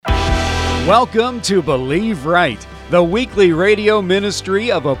Welcome to Believe Right, the weekly radio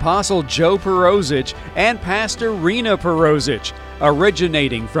ministry of Apostle Joe Perozich and Pastor Rena Perozich,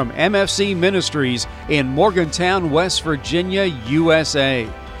 originating from MFC Ministries in Morgantown, West Virginia, USA.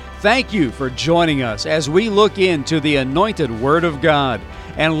 Thank you for joining us as we look into the anointed Word of God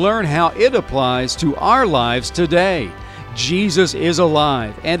and learn how it applies to our lives today. Jesus is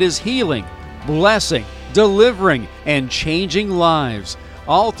alive and is healing, blessing, delivering, and changing lives,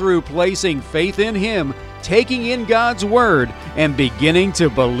 all through placing faith in Him, taking in God's Word, and beginning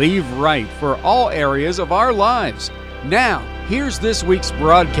to believe right for all areas of our lives. Now, here's this week's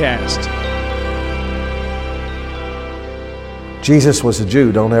broadcast. Jesus was a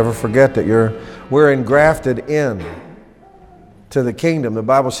Jew. Don't ever forget that we're engrafted in to the kingdom. The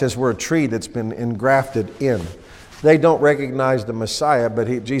Bible says we're a tree that's been engrafted in. They don't recognize the Messiah,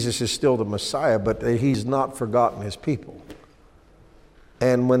 but Jesus is still the Messiah, but He's not forgotten His people.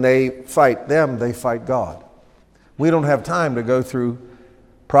 And when they fight them, they fight God. We don't have time to go through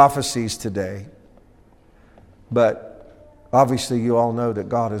prophecies today, but obviously you all know that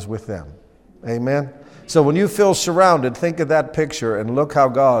God is with them. Amen? So when you feel surrounded, think of that picture and look how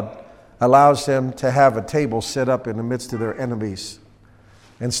God allows them to have a table set up in the midst of their enemies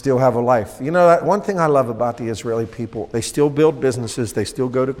and still have a life. You know, one thing I love about the Israeli people, they still build businesses, they still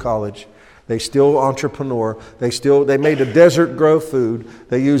go to college, they still entrepreneur, they made a desert grow food,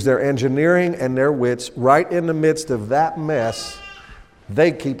 they use their engineering and their wits right in the midst of that mess.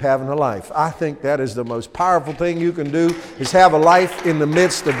 They keep having a life. I think that is the most powerful thing you can do, is have a life in the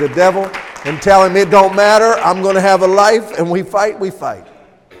midst of the devil and tell him it don't matter, I'm going to have a life, and we fight. Amen.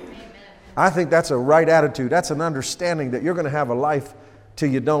 I think that's a right attitude. That's an understanding that you're going to have a life till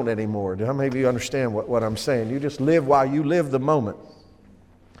you don't anymore. How many of you understand what I'm saying? You just live while you live the moment.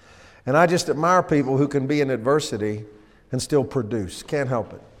 And I just admire people who can be in adversity and still produce. Can't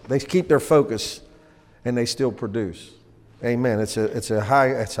help it. They keep their focus and they still produce. Amen. It's a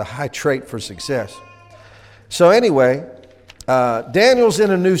high trait for success. So anyway, Daniel's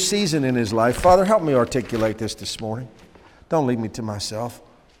in a new season in his life. Father, help me articulate this morning. Don't leave me to myself.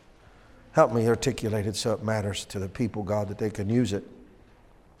 Help me articulate it so it matters to the people, God, that they can use it.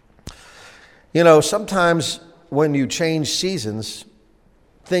 You know, sometimes when you change seasons,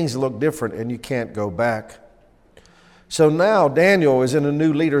 things look different and you can't go back. So now Daniel is in a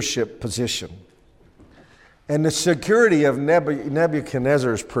new leadership position. And the security of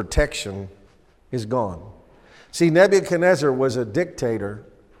Nebuchadnezzar's protection is gone. See, Nebuchadnezzar was a dictator.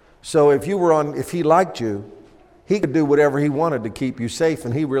 So if he liked you, he could do whatever he wanted to keep you safe,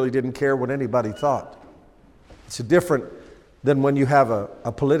 and he really didn't care what anybody thought. It's different than when you have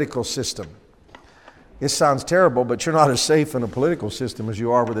a political system. It sounds terrible, but you're not as safe in a political system as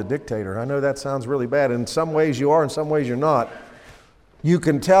you are with a dictator. I know that sounds really bad. In some ways you are, in some ways you're not. You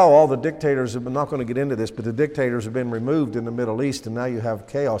can tell all the dictators, I'm not going to get into this, but the dictators have been removed in the Middle East, and now you have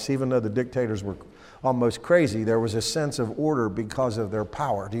chaos. Even though the dictators were almost crazy, there was a sense of order because of their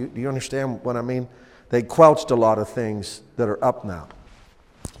power. Do you understand what I mean? They quelched a lot of things that are up now.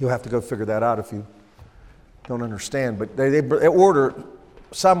 You'll have to go figure that out if you don't understand. But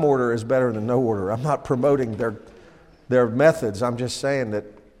some order is better than no order. I'm not promoting their methods. I'm just saying that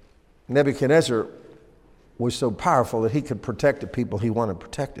Nebuchadnezzar was so powerful that he could protect the people he wanted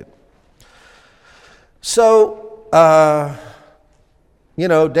protected. So,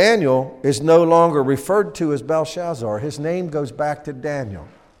 Daniel is no longer referred to as Belshazzar. His name goes back to Daniel,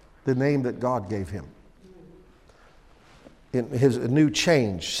 the name that God gave him. In a new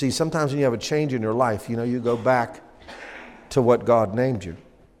change. See, sometimes when you have a change in your life, you go back to what God named you.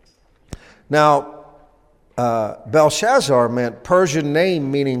 Now, Belshazzar meant Persian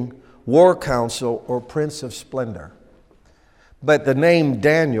name meaning war council or prince of splendor. But the name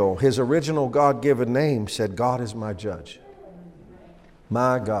Daniel, his original God-given name, said, God is my judge.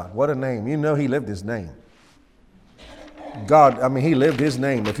 My God, what a name. You know he lived his name. He lived his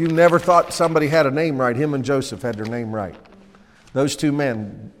name. If you never thought somebody had a name right, him and Joseph had their name right. Those two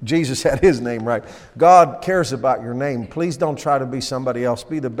men, Jesus had his name right. God cares about your name. Please don't try to be somebody else.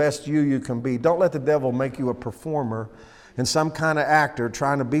 Be the best you can be. Don't let the devil make you a performer and some kind of actor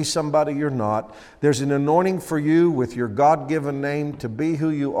trying to be somebody you're not. There's an anointing for you with your God-given name to be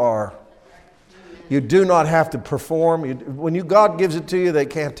who you are. You do not have to perform. When God gives it to you, they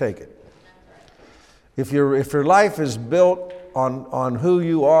can't take it. If your life is built on who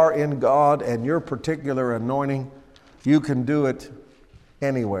you are in God and your particular anointing, you can do it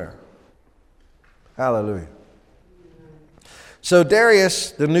anywhere. Hallelujah. So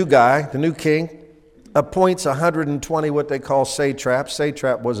Darius, the new guy, the new king, appoints 120 what they call satraps.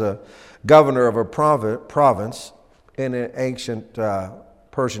 Satrap was a governor of a province in an ancient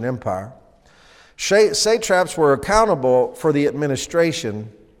Persian Empire. Satraps were accountable for the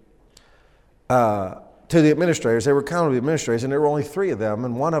administration, to the administrators. They were accountable to the administrators, and there were only 3 of them,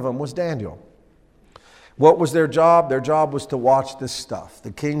 and one of them was Daniel. What was their job? Their job was to watch this stuff.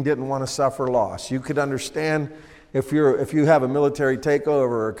 The king didn't want to suffer loss. You could understand if you have a military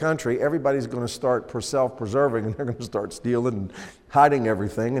takeover of a country, everybody's going to start self-preserving, and they're going to start stealing and hiding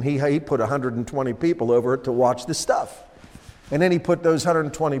everything. And he put 120 people over it to watch this stuff. And then he put those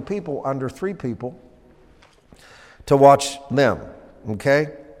 120 people under 3 people to watch them. Okay?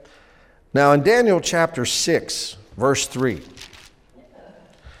 Now in Daniel chapter 6, verse 3,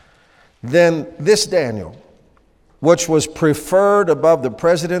 then this Daniel, which was preferred above the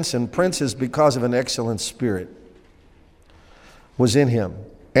presidents and princes because of an excellent spirit, was in him.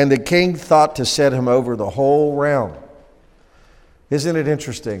 And the king thought to set him over the whole realm. Isn't it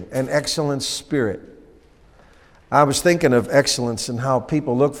interesting? An excellent spirit. I was thinking of excellence and how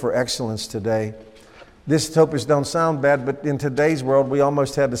people look for excellence today. Dystopias don't sound bad, but in today's world, we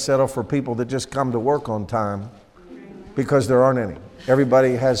almost had to settle for people that just come to work on time because there aren't any.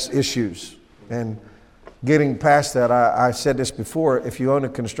 Everybody has issues. And getting past that, I said this before, if you own a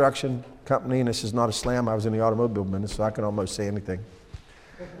construction company, and this is not a slam, I was in the automobile business, so I can almost say anything.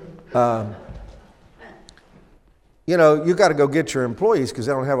 You know, you got to go get your employees because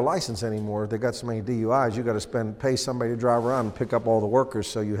they don't have a license anymore. They got so many DUIs, you got to pay somebody to drive around and pick up all the workers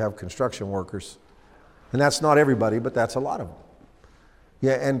so you have construction workers. And that's not everybody, but that's a lot of them.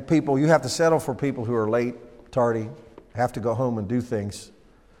 Yeah, and people, you have to settle for people who are late, tardy, have to go home and do things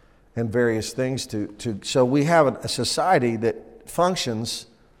and various things so we have a society that functions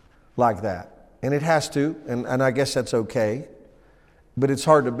like that. And it has to, and I guess that's okay, but it's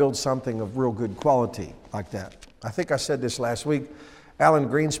hard to build something of real good quality like that. I think I said this last week. Alan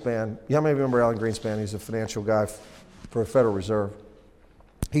Greenspan, you how many of you remember Alan Greenspan? He's a financial guy for the Federal Reserve.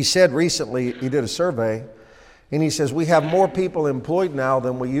 He said recently, he did a survey, and he says, we have more people employed now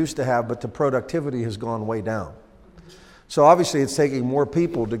than we used to have, but the productivity has gone way down. So obviously it's taking more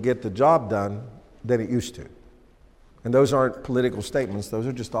people to get the job done than it used to. And those aren't political statements, those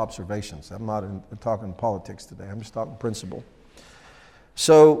are just observations. I'm not talking politics today, I'm just talking principle.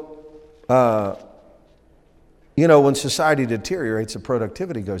 So, you know, when society deteriorates, the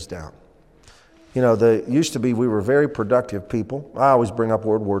productivity goes down. You know, used to be we were very productive people. I always bring up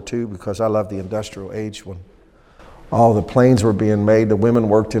World War II because I love the industrial age when all the planes were being made. The women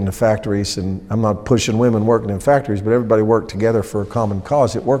worked in the factories, and I'm not pushing women working in factories, but everybody worked together for a common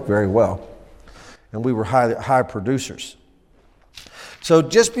cause. It worked very well. And we were high producers. So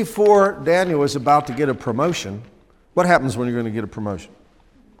just before Daniel was about to get a promotion, what happens when you're going to get a promotion?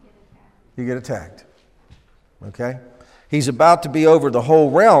 You get attacked. Okay? He's about to be over the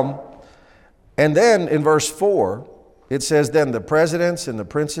whole realm. And then in verse 4, it says, then the presidents and the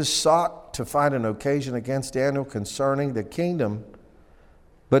princes sought to find an occasion against Daniel concerning the kingdom,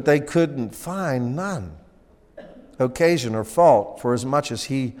 but they couldn't find none occasion or fault, for as much as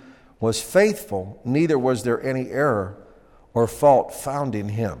he was faithful, neither was there any error or fault found in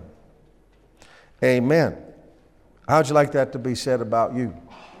him. Amen. How'd you like that to be said about you?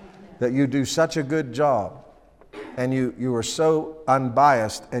 That you do such a good job, and you are so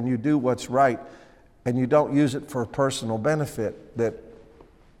unbiased, and you do what's right, and you don't use it for personal benefit, that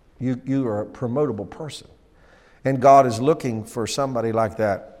you are a promotable person. And God is looking for somebody like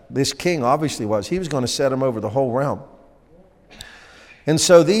that. This king obviously was. He was going to set him over the whole realm. And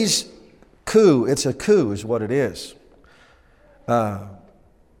so it's a coup is what it is. You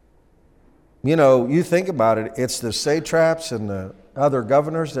know, you think about it, it's the satraps and the other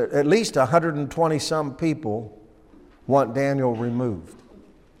governors, that at least 120 some people want Daniel removed.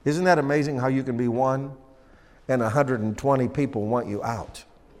 Isn't that amazing how you can be one and 120 people want you out?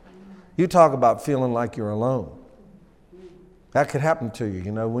 You talk about feeling like you're alone. That could happen to you.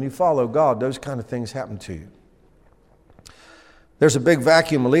 You know, when you follow God, those kind of things happen to you. There's a big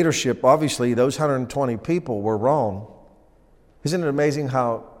vacuum of leadership. Obviously, those 120 people were wrong. Isn't it amazing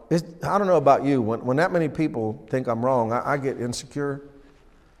how, I don't know about you, when that many people think I'm wrong, I get insecure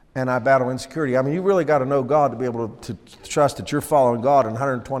and I battle insecurity. I mean, you really got to know God to be able to trust that you're following God and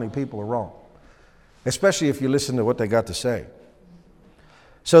 120 people are wrong, especially if you listen to what they got to say.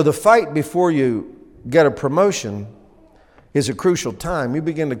 So the fight before you get a promotion is a crucial time. You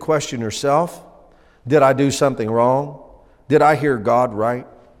begin to question yourself. Did I do something wrong? Did I hear God right?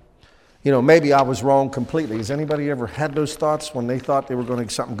 You know, maybe I was wrong completely. Has anybody ever had those thoughts when they thought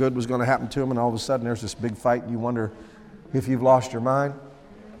something good was going to happen to them, and all of a sudden there's this big fight and you wonder if you've lost your mind?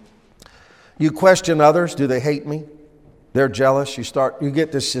 You question others. Do they hate me? They're jealous. You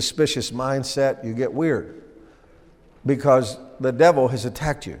get this suspicious mindset. You get weird because the devil has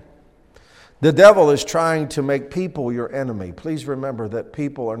attacked you. The devil is trying to make people your enemy. Please remember that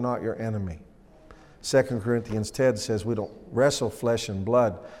people are not your enemy. 2 Corinthians 10 says we don't wrestle flesh and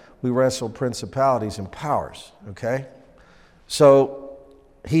blood. We wrestle principalities and powers, okay? So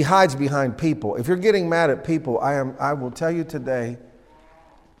he hides behind people. If you're getting mad at people, I will tell you today,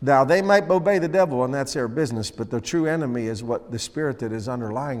 now they might obey the devil and that's their business, but the true enemy is what the spirit that is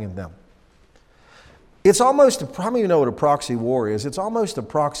underlying in them. It's almost, how many of you know what a proxy war is? It's almost a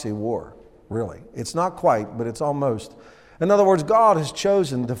proxy war, really. It's not quite, but it's almost. In other words, God has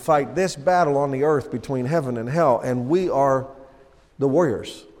chosen to fight this battle on the earth between heaven and hell, and we are the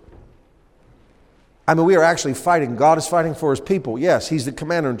warriors. I mean, we are actually fighting. God is fighting for his people. Yes, he's the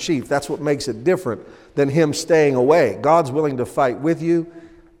commander-in-chief. That's what makes it different than him staying away. God's willing to fight with you,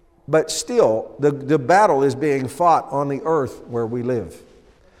 but still, the battle is being fought on the earth where we live.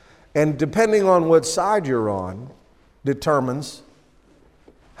 And depending on what side you're on, determines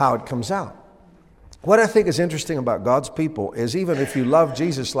how it comes out. What I think is interesting about God's people is even if you love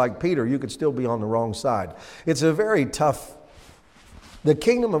Jesus like Peter, you could still be on the wrong side. It's a very tough, the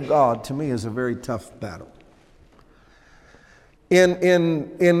kingdom of God to me is a very tough battle.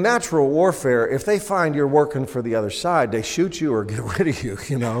 In natural warfare, if they find you're working for the other side, they shoot you or get rid of you,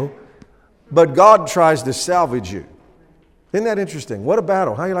 you know. But God tries to salvage you. Isn't that interesting? What a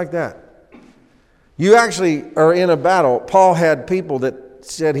battle. How do you like that? You actually are in a battle. Paul had people that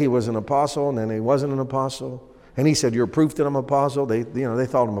said he was an apostle and then he wasn't an apostle. And he said, you're proof that I'm an apostle. They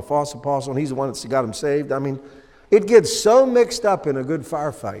thought him a false apostle and he's the one that's got him saved. I mean, it gets so mixed up in a good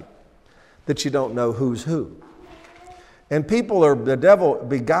firefight that you don't know who's who. And the devil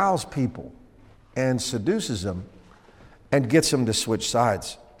beguiles people and seduces them and gets them to switch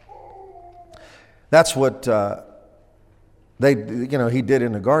sides. That's what he did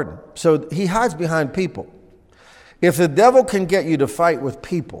in the garden. So he hides behind people. If the devil can get you to fight with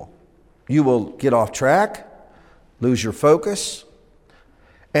people, you will get off track, lose your focus,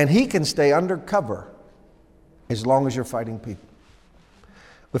 and he can stay undercover as long as you're fighting people.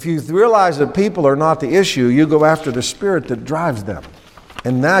 If you realize that people are not the issue, you go after the spirit that drives them.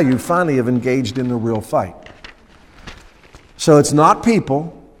 And now you finally have engaged in the real fight. So it's not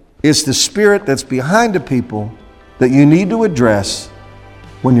people, it's the spirit that's behind the people that you need to address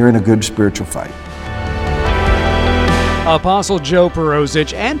when you're in a good spiritual fight. Apostle Joe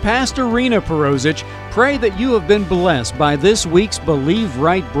Perozich and Pastor Rena Perozich pray that you have been blessed by this week's Believe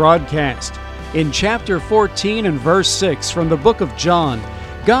Right broadcast. In chapter 14 and verse 6 from the book of John,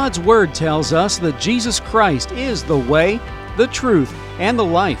 God's Word tells us that Jesus Christ is the way, the truth, and the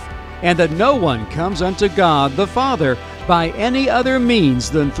life, and that no one comes unto God the Father by any other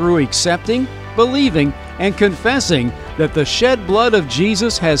means than through accepting, believing, and confessing that the shed blood of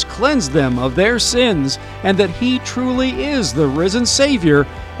Jesus has cleansed them of their sins and that He truly is the risen Savior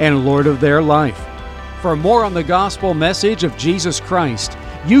and Lord of their life. For more on the gospel message of Jesus Christ,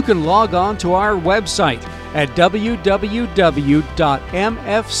 you can log on to our website at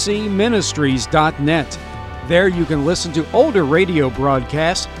www.mfcministries.net. There you can listen to older radio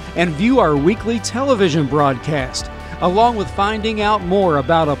broadcasts and view our weekly television broadcast, along with finding out more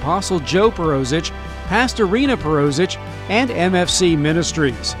about Apostle Joe Perozich, Pastor Rena Perozich, and MFC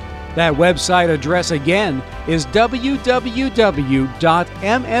Ministries. That website address again is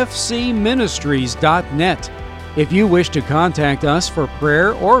www.mfcministries.net. If you wish to contact us for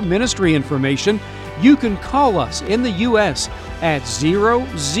prayer or ministry information, you can call us in the U.S. at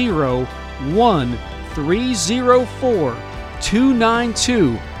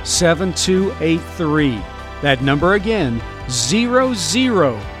 001-304-292-7283. That number again,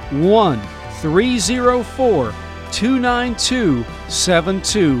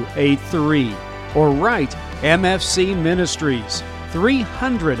 001-304-292-7283. Or write MFC Ministries,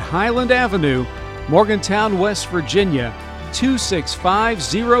 300 Highland Avenue, Morgantown, West Virginia,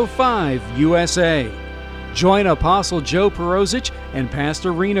 26505 USA. Join Apostle Joe Perozich and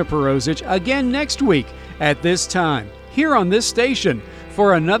Pastor Rena Perozich again next week at this time, here on this station,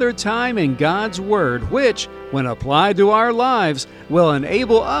 for another time in God's Word, which, when applied to our lives, will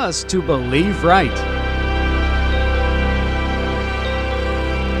enable us to believe right.